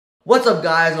What's up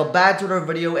guys, welcome back to another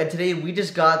video, and today we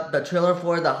just got the trailer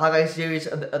for the Hawkeye series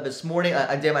this morning.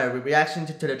 I did my reaction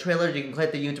to the trailer. You can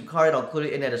click the YouTube card, I'll include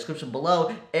it in the description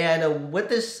below. And with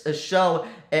this show,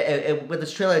 with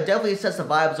this trailer, it definitely sets the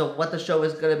vibes of what the show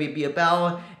is going to be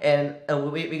about. And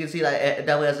we can see that it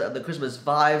definitely has the Christmas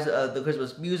vibes, the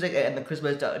Christmas music, and the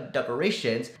Christmas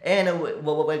decorations. And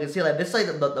we can see, like, this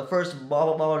is like the first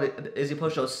Marvel Disney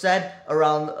Plus show set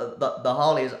around the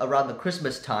holidays, around the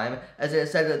Christmas time, as it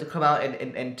said to come out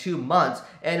in 2 months.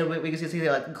 And we can see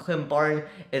like Clint Barton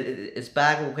is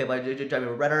back, played by Jeremy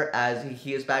Renner, as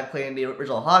he is back playing the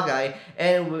original Hawkeye.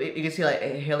 And we can see like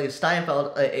Haley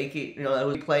Steinfeld,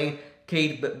 who's playing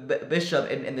Kate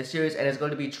Bishop in the series, and is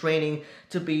going to be training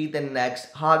to be the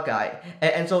next Hawkeye.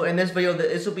 And so in this video,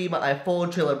 this will be my full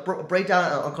trailer breakdown.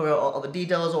 I'll cover all the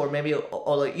details, or maybe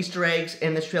all the Easter eggs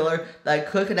in this trailer that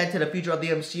could connect to the future of the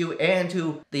MCU and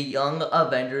to the Young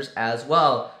Avengers as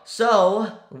well.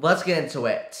 So let's get into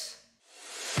it.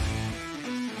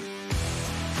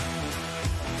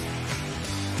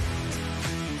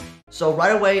 So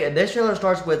right away, this trailer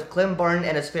starts with Clint Barton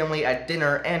and his family at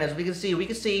dinner, and as we can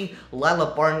see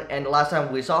Lila Barton, and the last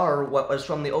time we saw her was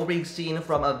from the opening scene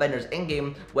from Avengers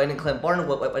Endgame, when Clint Barton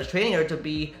was training her to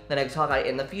be the next Hawkeye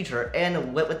in the future.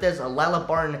 And with this, Lila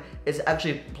Barton is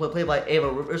actually played by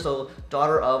Ava Russo,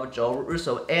 daughter of Joe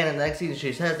Russo. And in the next scene,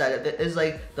 she says that it is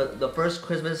like the first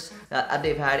Christmas that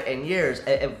they've had in years.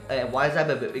 And why is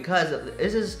that? Because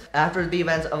this is after the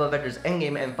events of Avengers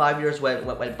Endgame, and 5 years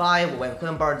went by when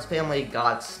Clint Barton's family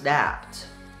got snapped.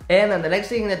 And then the next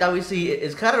thing that we see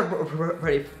is kind of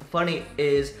pretty funny,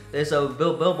 is there's a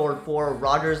billboard for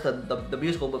Rogers, the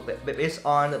musical, based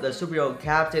on the superhero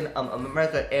Captain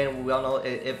America. And we all know,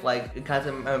 if like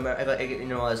Captain America,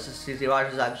 CC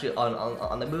Rogers is actually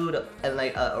on the mood, and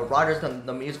like Rogers,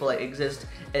 the musical, like exists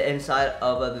inside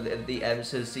of the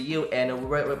MCU, and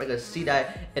we're going to see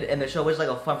that in the show, which is like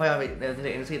a fun thing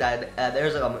to see that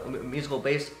there's like a musical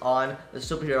based on the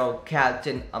superhero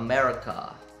Captain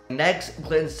America. Next,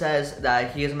 Clint says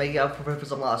that he is making up for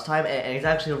some lost time, and he's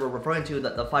actually referring to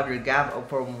the 5-year gap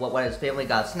from when his family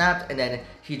got snapped, and then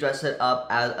he dressed it up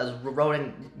as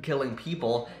Ronin killing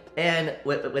people. And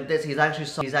with this, he's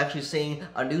actually seeing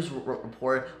a news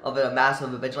report of a massive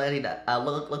vigilante that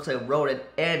looks like Ronin,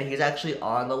 and he's actually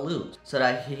on the loose, so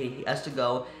that he has to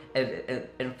go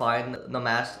and find the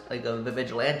masked, like, the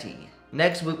vigilante.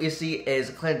 Next, what we see is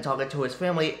Clint talking to his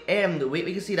family, and we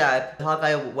can see that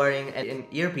Hawkeye wearing an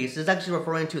earpiece is actually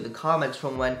referring to the comics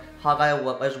from when Hawkeye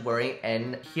was wearing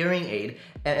an hearing aid.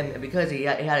 And because he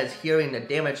had his hearing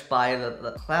damaged by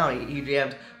the clown, he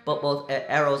jammed both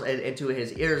arrows into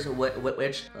his ears,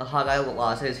 which Hawkeye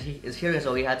lost his hearing,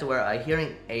 so he had to wear a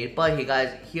hearing aid. But he got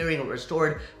his hearing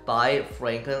restored by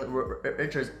Franklin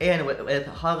Richards. And with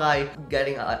Hawkeye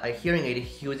getting a hearing aid,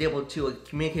 he was able to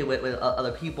communicate with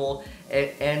other people,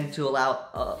 and to allow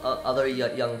other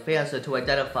young fans to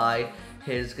identify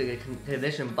his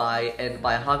condition by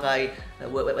Hawkeye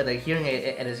with a hearing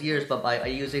aid in his ears, but by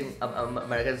using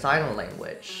American Sign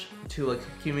Language to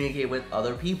communicate with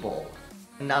other people.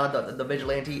 Now that the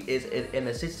vigilante is in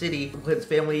the city, Clint's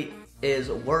family is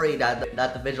worried that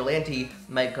the vigilante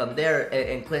might come there,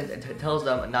 and Clint tells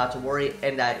them not to worry,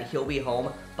 and that he'll be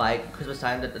home by Christmas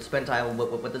time to spend time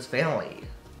with his family.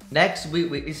 Next,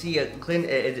 we see Clint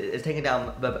is taking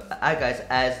down the bad guys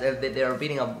as they're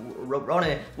beating up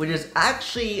Ronin, which is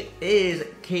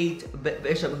Kate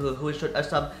Bishop, who is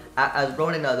dressed up as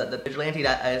Ronin, the vigilante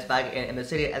that is back in the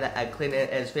city, and that Clint and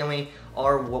his family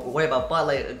are worried about. But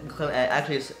like, Clint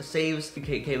actually saves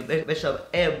Kate Bishop,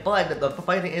 but the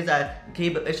funny thing is that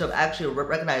Kate Bishop actually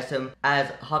recognized him as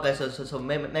Hawkeye, so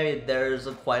maybe there's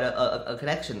quite a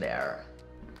connection there.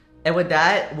 And with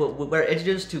that, we're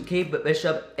introduced to Kate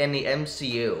Bishop in the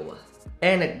MCU.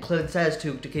 And Clint says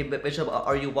to Kate Bishop,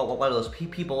 "Are you one of those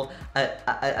people?"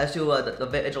 As to the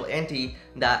vigilante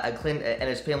that Clint and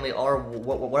his family are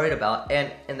worried about,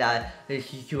 and that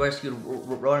he rescued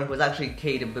Ronin, who was actually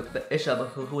Kate Bishop,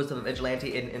 who was the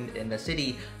vigilante in the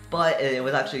city, but it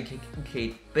was actually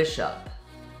Kate Bishop.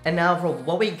 And now, from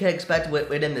what we can expect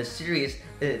within this series,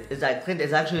 is that Clint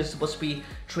is actually supposed to be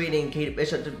training Kate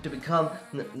Bishop to become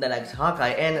the next Hawkeye.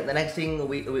 And the next thing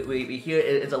we hear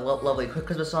is a lovely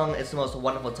Christmas song. It's the most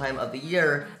wonderful time of the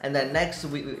year. And then next,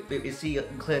 we see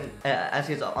Clint as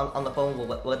he's on the phone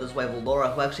with his wife Laura,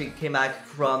 who actually came back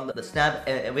from the snap.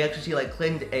 And we actually see like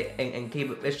Clint and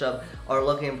Kate Bishop are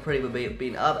looking pretty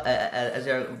beaten up, as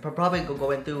they're probably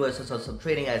going through some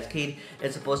training, as Kate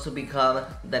is supposed to become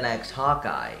the next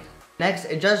Hawkeye. Next,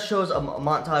 it just shows a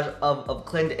montage of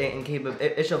Clint and Kate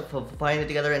Bishop fighting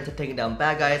together and taking down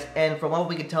bad guys. And from what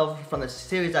we can tell from the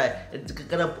series, that it's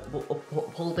gonna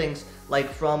pull things like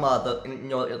from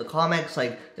the comics.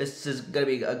 Like this is gonna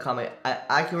be a comic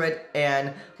accurate,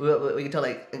 and we can tell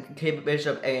like Kate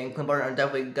Bishop and Clint Barton are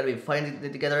definitely gonna be fighting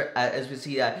together. As we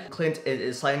see that Clint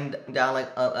is sliding down like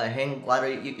a hang glider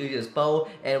using his bow,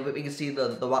 and we can see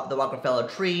the Rockefeller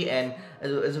tree, and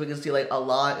as we can see, like a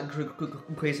lot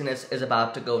of craziness is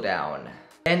about to go down.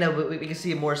 And we can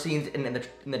see more scenes in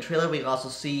the trailer. We can also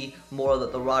see more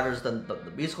of the Rogers than the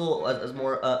musical as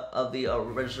more of the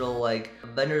original like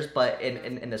Avengers, but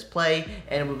in this play.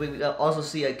 And we also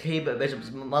see Kate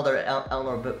Bishop's mother,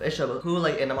 Eleanor Bishop, who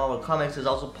like in the Marvel comics is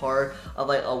also part of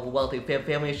like a wealthy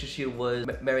family. She was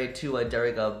married to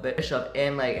Derek Bishop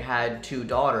and like had 2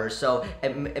 daughters. So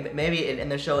and maybe in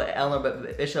the show,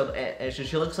 Eleanor Bishop,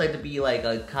 she looks like to be like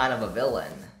a kind of a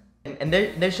villain. And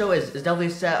this show is definitely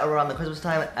set around the Christmas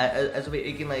time, as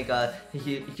we can like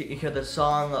hear the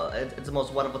song. It's the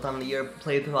most wonderful time of the year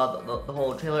played throughout the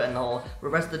whole trailer and the whole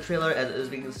rest of the trailer. As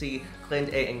we can see,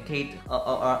 Clint and Kate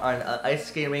are on an ice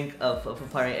skating rink for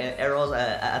firing arrows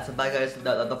at some bad guys.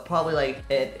 They're probably like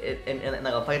in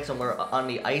like a fight somewhere on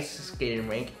the ice skating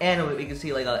rink, and we can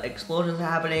see like explosions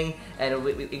happening, and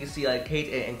we can see like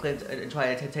Kate and Clint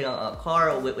trying to take on a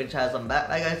car which has some bad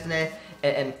guys in it.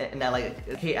 And that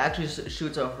like Kate actually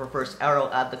shoots her first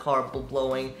arrow at the car,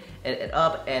 blowing it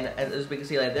up. And as we can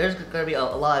see, like there's gonna be a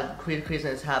lot of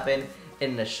craziness happen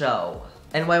in the show.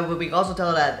 And we can also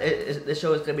tell that this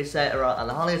show is gonna be set around on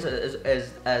the holidays,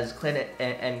 as Clint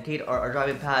and Kate are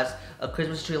driving past a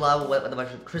Christmas tree lot with a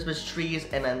bunch of Christmas trees,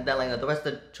 and then like the rest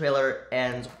of the trailer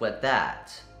ends with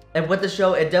that. And with the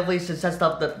show, it definitely sets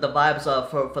up the vibes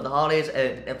for the holidays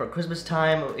and for Christmas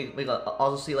time. We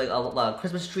also see like a lot of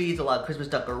Christmas trees, a lot of Christmas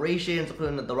decorations,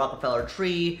 including the Rockefeller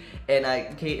tree.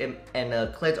 And Kate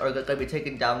and Clint are going to be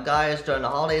taking down guys during the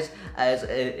holidays, as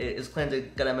is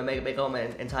Clint going to make home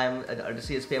in time to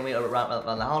see his family around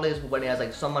the holidays, when he has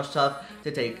like so much stuff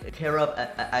to take care of,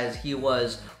 as he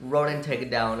was Ronin taking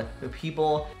down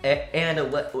people.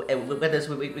 And with this,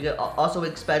 we also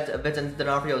expect Vincent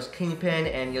D'Onofrio's Kingpin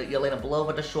and Yelena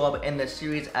Belova to show up in this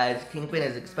series, as Kingpin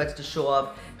is expected to show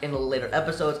up in the later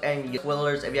episodes. And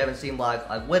spoilers, if you haven't seen Black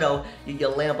Widow,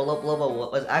 Yelena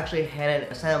Belova was actually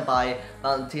sent by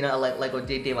Valentina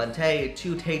Devante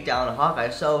to take down Hawkeye.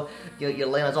 So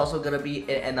Yelena is also going to be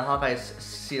in the Hawkeye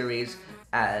series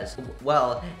as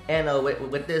well. And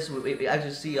with this, we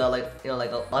actually see like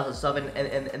lots of stuff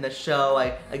in the show.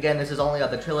 Like again, this is only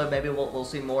the trailer. Maybe we'll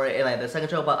see more in like the second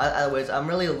show. But otherwise, I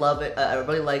really love it. I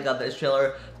really like this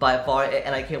trailer by far,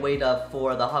 and I can't wait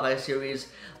for the Hawkeye series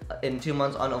in 2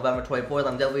 months on November 24th.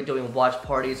 I'm definitely doing watch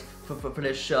parties for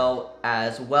this show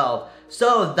as well.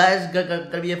 So that is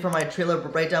gonna be it for my trailer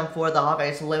breakdown for the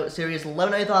Hawkeye series. Let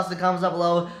me know your thoughts in the comments down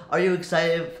below. Are you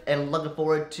excited and looking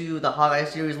forward to the Hawkeye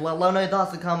series? Let me know your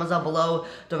thoughts in the comments down below.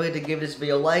 Don't forget to give this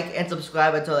video a like and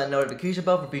subscribe until that notification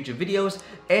bell for future videos.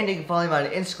 And you can follow me on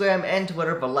Instagram and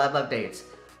Twitter for live updates.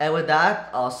 And with that,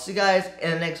 I'll see you guys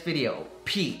in the next video.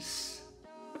 Peace.